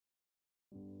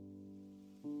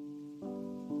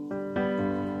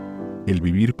el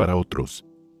vivir para otros.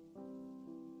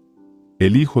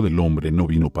 El Hijo del Hombre no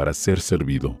vino para ser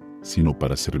servido, sino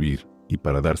para servir, y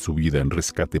para dar su vida en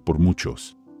rescate por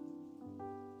muchos.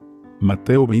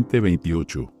 Mateo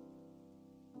 20:28.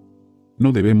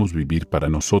 No debemos vivir para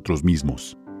nosotros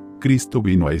mismos. Cristo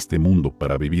vino a este mundo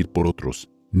para vivir por otros,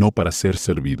 no para ser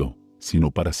servido,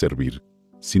 sino para servir.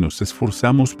 Si nos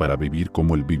esforzamos para vivir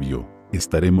como Él vivió,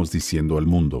 estaremos diciendo al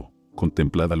mundo: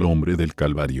 contemplad al hombre del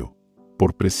Calvario.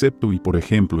 Por precepto y por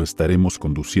ejemplo estaremos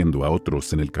conduciendo a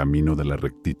otros en el camino de la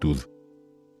rectitud.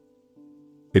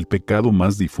 El pecado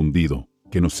más difundido,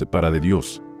 que nos separa de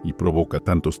Dios y provoca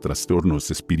tantos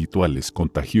trastornos espirituales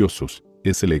contagiosos,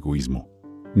 es el egoísmo.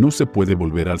 No se puede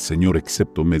volver al Señor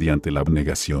excepto mediante la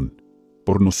abnegación.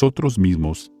 Por nosotros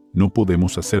mismos, no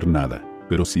podemos hacer nada,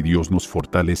 pero si Dios nos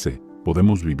fortalece,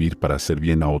 podemos vivir para hacer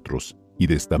bien a otros, y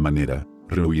de esta manera,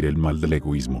 rehuir el mal del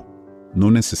egoísmo. No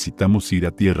necesitamos ir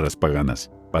a tierras paganas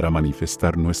para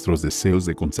manifestar nuestros deseos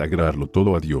de consagrarlo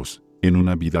todo a Dios, en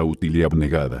una vida útil y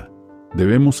abnegada.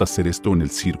 Debemos hacer esto en el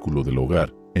círculo del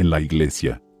hogar, en la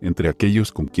iglesia, entre aquellos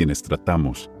con quienes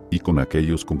tratamos, y con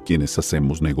aquellos con quienes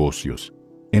hacemos negocios.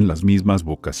 En las mismas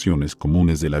vocaciones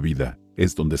comunes de la vida,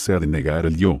 es donde se ha de negar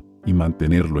el yo, y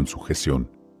mantenerlo en sujeción.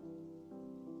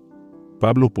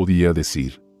 Pablo podía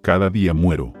decir: cada día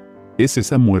muero. Es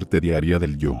esa muerte diaria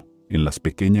del yo, en las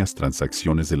pequeñas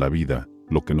transacciones de la vida,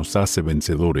 lo que nos hace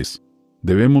vencedores.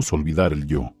 Debemos olvidar el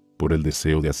yo, por el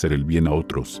deseo de hacer el bien a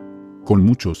otros. Con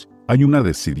muchos, hay una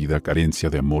decidida carencia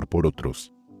de amor por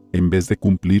otros. En vez de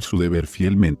cumplir su deber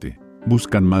fielmente,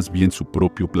 buscan más bien su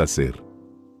propio placer.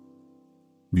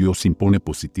 Dios impone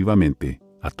positivamente,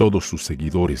 a todos sus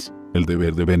seguidores, el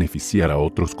deber de beneficiar a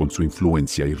otros con su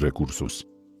influencia y recursos.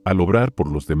 Al obrar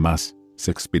por los demás,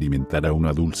 se experimentará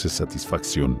una dulce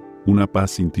satisfacción, una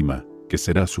paz íntima, que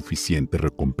será suficiente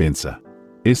recompensa.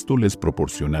 Esto les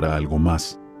proporcionará algo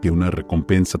más que una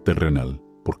recompensa terrenal,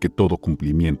 porque todo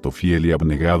cumplimiento fiel y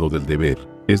abnegado del deber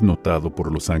es notado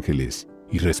por los ángeles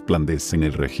y resplandece en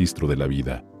el registro de la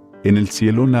vida. En el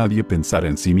cielo nadie pensará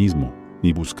en sí mismo,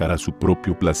 ni buscará su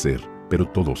propio placer, pero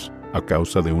todos, a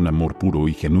causa de un amor puro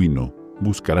y genuino,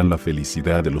 buscarán la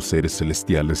felicidad de los seres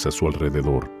celestiales a su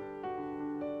alrededor.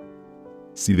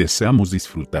 Si deseamos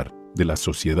disfrutar de la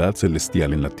sociedad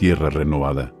celestial en la tierra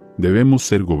renovada, debemos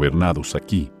ser gobernados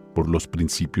aquí por los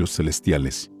principios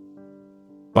celestiales.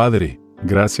 Padre,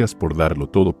 gracias por darlo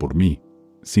todo por mí,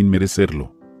 sin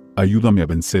merecerlo. Ayúdame a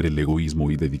vencer el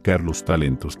egoísmo y dedicar los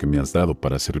talentos que me has dado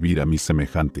para servir a mis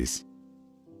semejantes.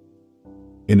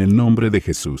 En el nombre de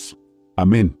Jesús.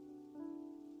 Amén.